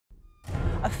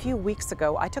A few weeks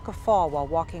ago, I took a fall while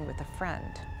walking with a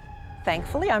friend.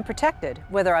 Thankfully, I'm protected,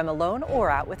 whether I'm alone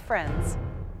or out with friends.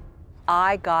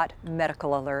 I got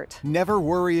medical alert. Never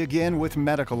worry again with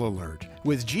Medical Alert.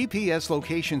 With GPS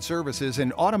location services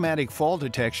and automatic fall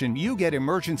detection, you get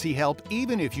emergency help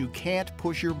even if you can't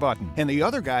push your button. And the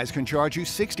other guys can charge you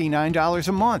 $69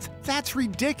 a month. That's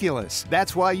ridiculous.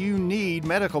 That's why you need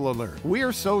Medical Alert.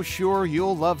 We're so sure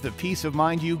you'll love the peace of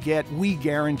mind you get. We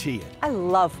guarantee it. I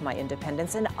love my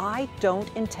independence, and I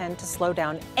don't intend to slow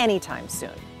down anytime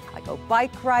soon. I go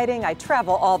bike riding, I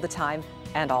travel all the time,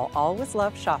 and I'll always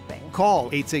love shopping. Call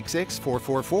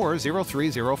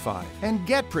 866-444-0305 and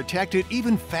get protected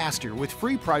even faster with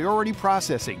free priority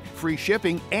processing, free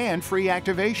shipping, and free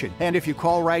activation. And if you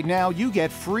call right now, you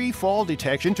get free fall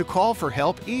detection to call for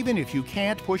help even if you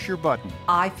can't push your button.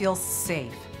 I feel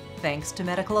safe, thanks to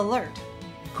Medical Alert.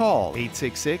 Call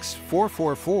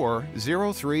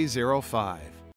 866-444-0305.